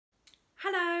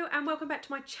Hello and welcome back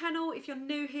to my channel. If you're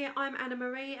new here, I'm Anna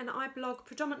Marie and I blog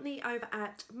predominantly over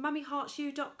at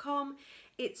mummyheartsyou.com.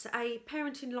 It's a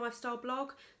parenting lifestyle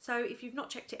blog, so if you've not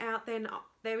checked it out then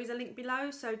there is a link below,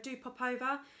 so do pop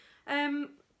over.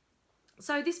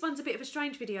 So this one's a bit of a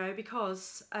strange video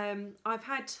because I've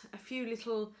had a few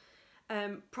little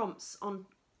prompts on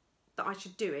that I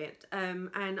should do it,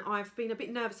 and I've been a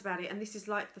bit nervous about it, and this is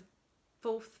like the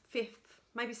 4th, 5th,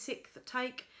 maybe 6th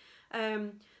take.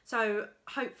 So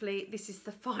hopefully this is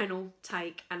the final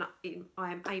take and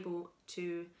I am able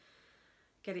to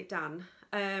get it done.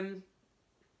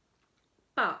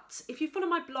 But if you follow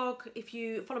my blog, if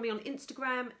you follow me on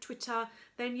Instagram, Twitter,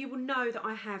 then you will know that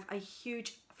I have a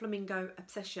huge flamingo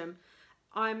obsession.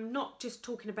 I'm not just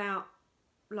talking about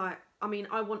I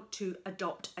want to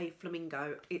adopt a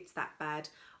flamingo. It's that bad.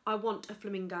 I want a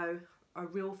flamingo, a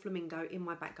real flamingo in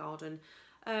my back garden.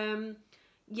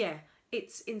 Yeah,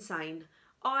 it's insane.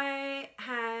 I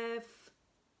have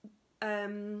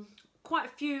quite a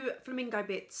few flamingo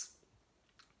bits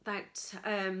that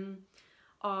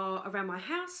are around my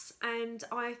house, and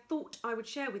I thought I would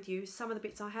share with you some of the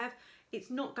bits I have. It's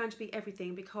not going to be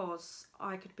everything because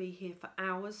I could be here for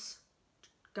hours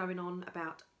going on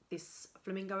about this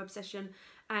flamingo obsession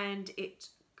and it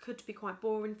could be quite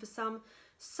boring for some.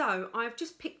 So I've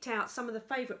just picked out some of the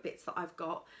favourite bits that I've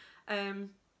got, and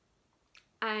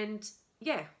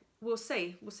yeah, we'll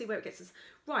see where it gets us.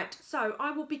 Right, so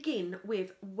I will begin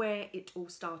with where it all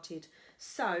started.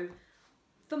 So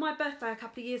for my birthday a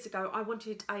couple of years ago, I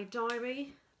wanted a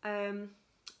diary, and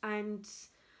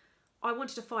I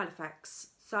wanted a Filofax.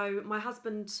 So my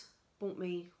husband bought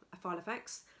me a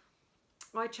Filofax.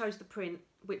 I chose the print,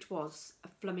 which was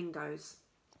flamingos.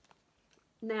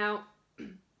 Now,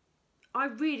 I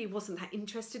really wasn't that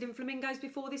interested in flamingos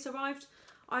before this arrived.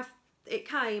 It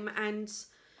came and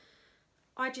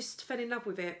I just fell in love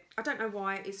with it. I don't know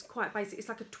why. It's quite basic. It's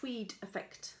like a tweed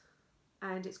effect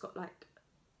and it's got like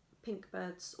pink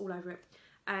birds all over it.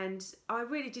 And I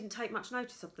really didn't take much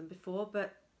notice of them before,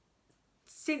 but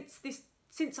since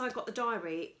I got the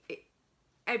diary,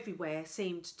 everywhere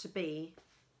seemed to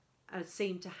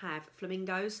have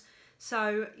flamingos.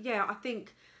 So yeah, I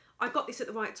think I got this at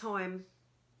the right time,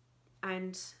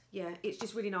 and yeah, it's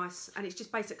just really nice, and it's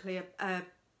just basically a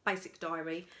basic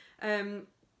diary.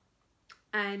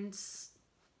 And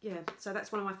yeah, so that's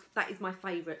that is my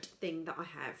favourite thing that I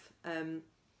have.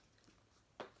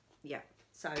 Yeah,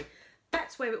 so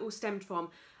that's where it all stemmed from.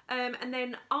 And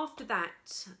then after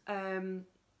that,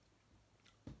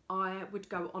 I would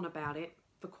go on about it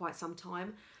for quite some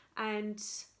time, and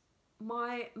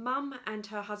my mum and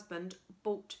her husband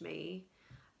bought me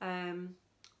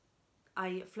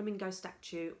a flamingo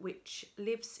statue which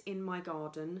lives in my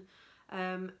garden,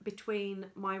 between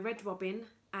my red robin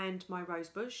and my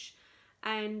rosebush,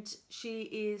 and she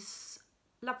is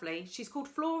lovely. She's called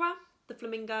Flora the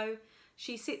Flamingo.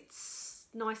 She sits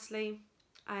nicely,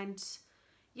 and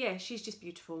yeah, she's just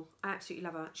beautiful. I absolutely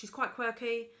love her. She's quite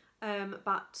quirky,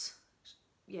 but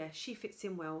yeah, she fits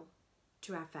in well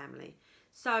to our family.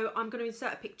 So I'm going to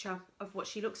insert a picture of what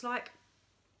she looks like.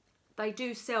 They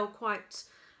do sell quite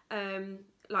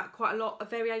a lot of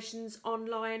variations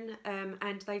online,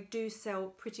 and they do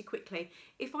sell pretty quickly.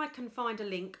 If I can find a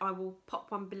link, I will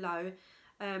pop one below.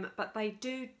 But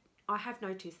I have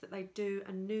noticed that they do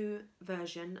a new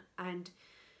version, and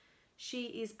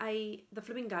the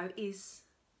flamingo is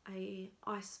a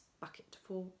ice bucket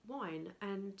for wine,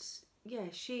 and yeah,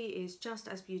 she is just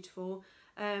as beautiful.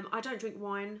 I don't drink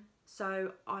wine,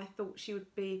 so I thought she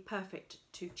would be perfect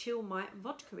to chill my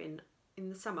vodka in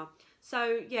the summer.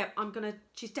 So yeah,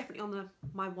 she's definitely on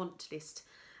my want list.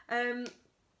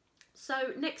 So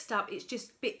next up, it's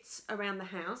just bits around the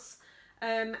house,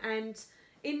 and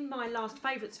in my last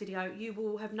favourites video you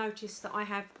will have noticed that I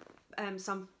have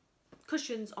some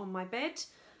cushions on my bed,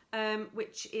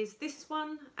 which is this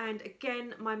one, and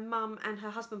again my mum and her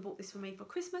husband bought this for me for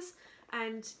Christmas,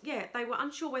 and yeah, they were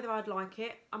unsure whether I'd like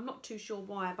it. I'm not too sure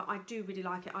why, but I do really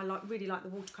like it. I really like the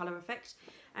watercolour effect,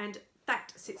 and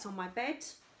that sits on my bed.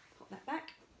 Pop that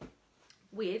back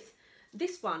with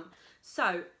this one.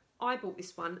 So I bought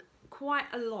this one. Quite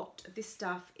a lot of this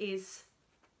stuff is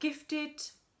gifted,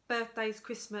 birthdays,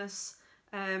 Christmas,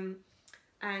 and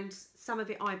some of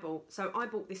it I bought. So I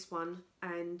bought this one,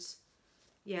 and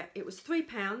yeah, it was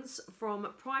 £3 from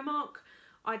Primark.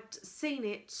 I'd seen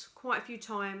it quite a few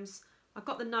times. I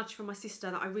got the nudge from my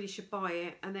sister that I really should buy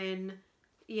it, and then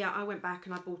yeah, I went back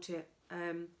and I bought it,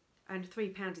 and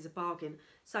 £3 is a bargain.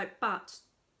 So, but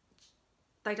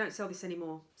they don't sell this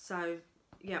anymore, so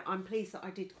yeah, I'm pleased that I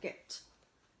did get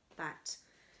that.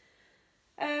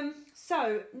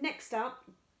 So next up,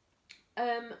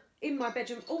 In my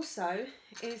bedroom also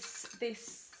is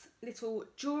this little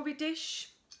jewellery dish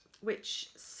which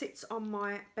sits on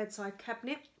my bedside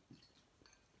cabinet,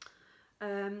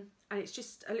 and it's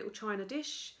just a little china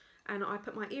dish, and I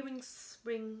put my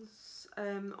rings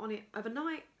on it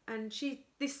overnight, and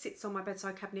this sits on my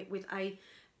bedside cabinet with a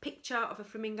picture of a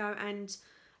flamingo and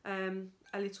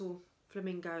a little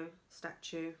flamingo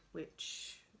statue,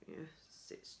 which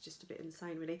it's just a bit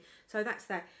insane really. So that's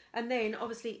that. And then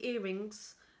obviously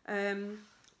earrings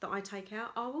that I take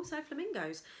out are also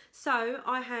flamingos. So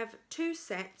I have 2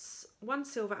 sets, one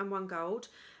silver and one gold.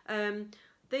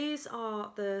 These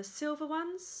are the silver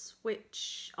ones,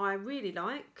 which I really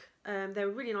like. They're a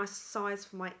really nice size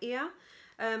for my ear.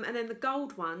 And then the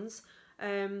gold ones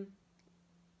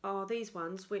are these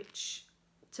ones, which,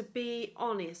 to be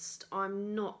honest,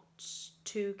 I'm not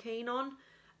too keen on.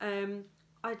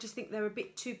 I just think they're a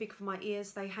bit too big for my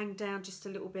ears. They hang down just a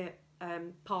little bit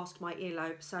past my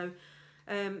earlobe. So,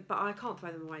 but I can't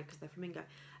throw them away because they're flamingo.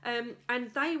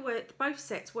 And both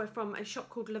sets were from a shop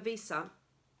called La Visa.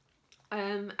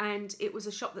 And it was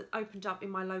a shop that opened up in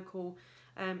my local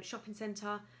shopping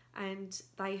centre, and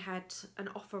they had an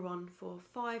offer on for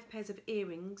 5 pairs of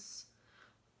earrings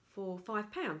for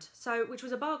 £5, so which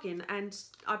was a bargain. And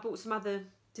I bought some other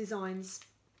designs,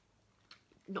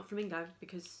 not flamingo,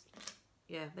 because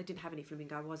yeah, they didn't have any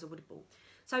flamingo, otherwise I would have bought.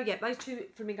 So yeah, those 2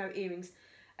 flamingo earrings.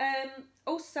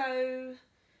 Also,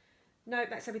 no,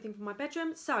 that's everything from my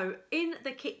bedroom. So in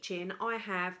the kitchen I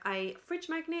have a fridge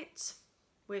magnet,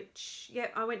 which, yeah,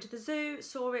 I went to the zoo,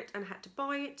 saw it and had to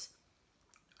buy it.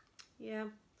 Yeah.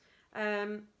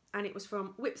 And it was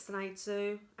from Whipsnade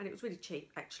Zoo, and it was really cheap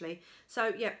actually.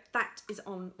 So yeah, that is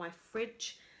on my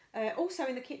fridge. Also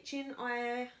in the kitchen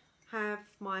I have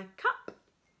my cup.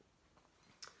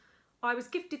 I was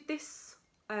gifted this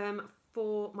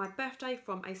for my birthday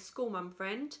from a school mum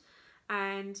friend,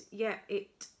 and yeah,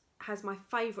 it has my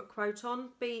favourite quote on: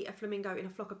 be a flamingo in a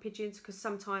flock of pigeons, because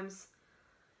sometimes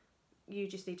you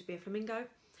just need to be a flamingo.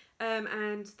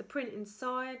 And the print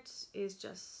inside is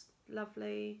just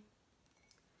lovely.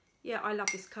 Yeah, I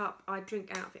love this cup. I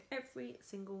drink out of it every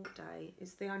single day.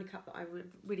 It's the only cup that I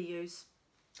really use.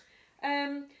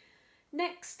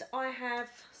 Next, I have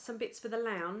some bits for the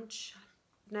lounge.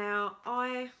 Now,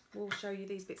 I will show you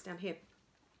these bits down here.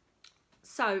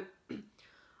 So,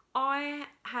 I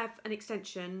have an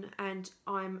extension, and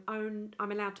I'm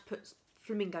allowed to put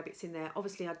flamingo bits in there.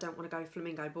 Obviously, I don't want to go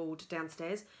flamingo board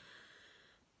downstairs.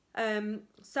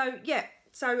 So yeah,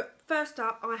 so first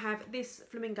up I have this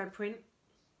flamingo print,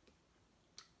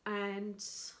 and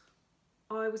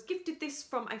I was gifted this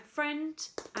from a friend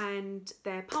and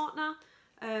their partner,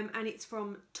 and it's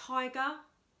from Tiger.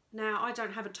 Now, I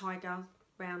don't have a tiger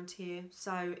round here,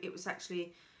 so it was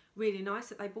actually really nice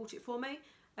that they bought it for me.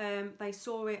 They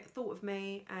saw it, thought of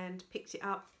me, and picked it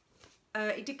up.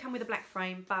 It did come with a black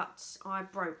frame, but I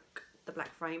broke the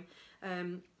black frame.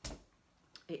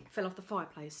 It fell off the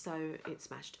fireplace, so it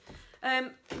smashed.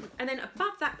 And then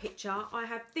above that picture, I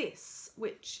have this,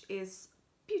 which is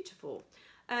beautiful.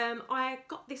 I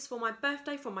got this for my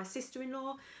birthday from my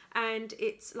sister-in-law, and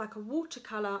it's like a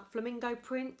watercolour flamingo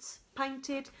print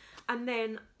painted, and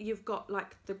then you've got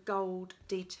like the gold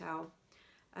detail.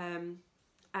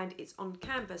 And it's on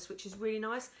canvas, which is really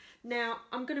nice. Now,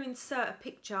 I'm going to insert a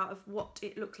picture of what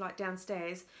it looks like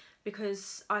downstairs,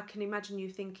 because I can imagine you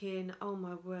thinking, oh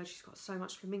my word, she's got so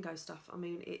much flamingo stuff. I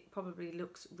mean, it probably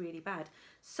looks really bad.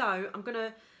 So I'm going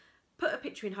to put a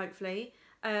picture in, hopefully,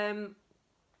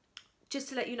 just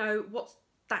to let you know what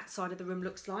that side of the room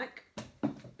looks like.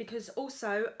 Because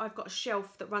also I've got a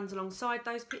shelf that runs alongside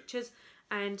those pictures,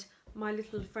 and my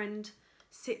little friend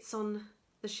sits on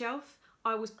the shelf.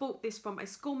 I was bought this from a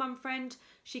school mum friend.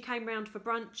 She came round for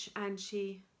brunch and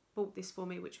she bought this for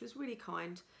me, which was really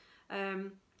kind.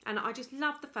 And I just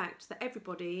love the fact that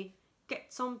everybody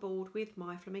gets on board with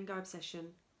my flamingo obsession,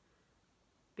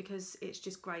 because it's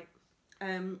just great.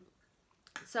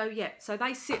 So yeah, so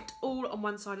they sit all on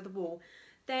one side of the wall.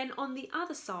 Then on the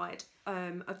other side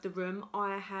of the room,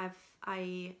 I have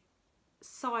a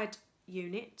side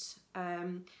unit,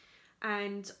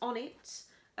 and on it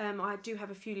I do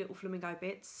have a few little flamingo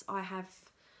bits. I have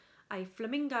a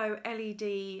flamingo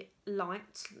LED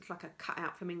light, looks like a cut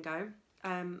out flamingo,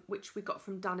 which we got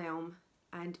from Dunelm,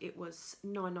 and it was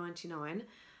 £9.99.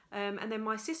 And then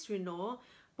my sister-in-law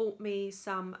bought me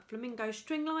some flamingo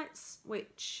string lights,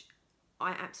 which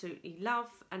I absolutely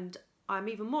love, and I'm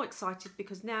even more excited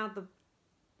because now the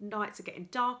nights are getting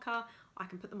darker, I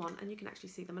can put them on and you can actually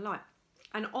see them alight.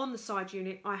 And on the side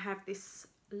unit I have this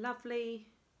lovely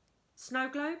snow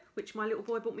globe, which my little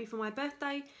boy bought me for my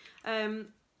birthday,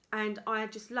 and I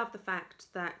just love the fact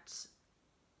that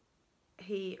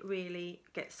he really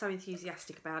gets so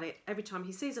enthusiastic about it. Every time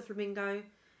he sees a flamingo,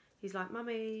 he's like,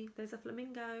 "Mummy, there's a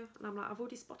flamingo." And I'm like, "I've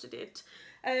already spotted it."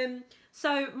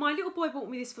 So my little boy bought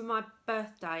me this for my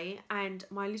birthday, and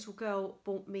my little girl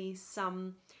bought me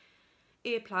some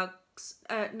earplugs.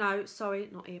 No, sorry,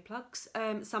 not earplugs.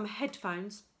 Some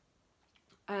headphones,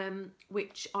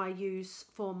 which I use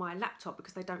for my laptop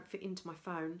because they don't fit into my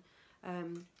phone.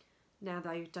 Now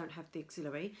they don't have the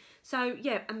auxiliary. So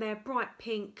yeah, and they're bright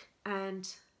pink, and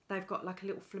they've got like a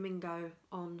little flamingo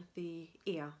on the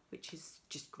ear, which is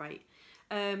just great.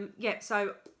 Yeah,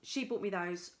 so she bought me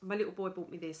those. My little boy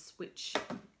bought me this, which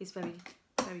is very,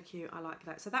 very cute. I like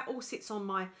that. So that all sits on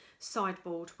my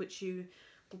sideboard, which you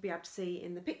will be able to see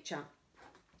in the picture.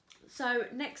 So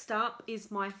next up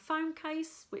is my phone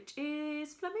case, which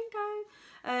is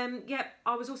Flamingo. Yeah,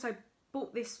 I was also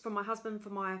bought this from my husband for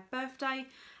my birthday,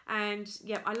 and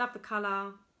yeah, I love the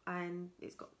colour, and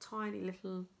it's got tiny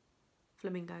little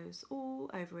flamingos all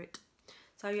over it.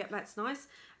 So yeah, that's nice.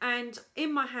 And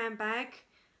in my handbag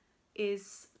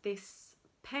is this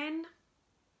pen.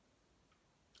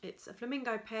 It's a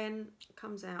flamingo pen. It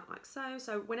comes out like so.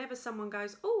 So whenever someone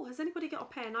goes, "Oh, has anybody got a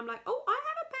pen?" I'm like, "Oh, I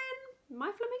have a pen,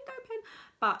 my flamingo pen."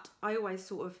 But I always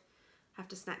sort of have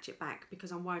to snatch it back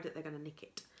because I'm worried that they're going to nick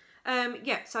it.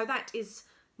 Yeah, so that is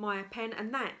my pen,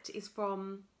 and that is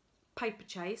from Paper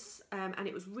Chase, and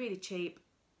it was really cheap.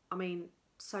 I mean,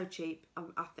 so cheap.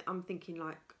 I'm thinking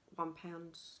like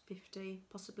 £1.50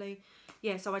 possibly.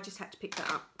 Yeah, so I just had to pick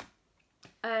that up.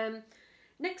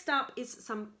 Next up is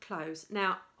some clothes.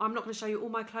 Now, I'm not going to show you all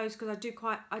my clothes because I do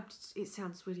quite... it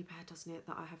sounds really bad, doesn't it,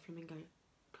 that I have flamingo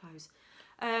clothes.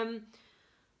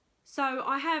 So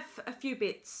I have a few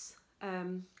bits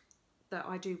that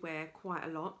I do wear quite a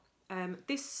lot.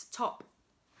 This top,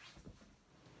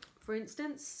 for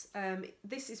instance,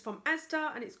 this is from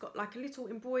Asda, and it's got like a little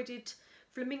embroidered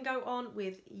flamingo on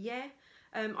with yeah.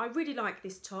 I really like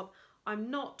this top.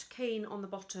 I'm not keen on the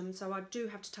bottom, so I do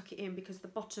have to tuck it in because the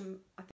bottom, I think,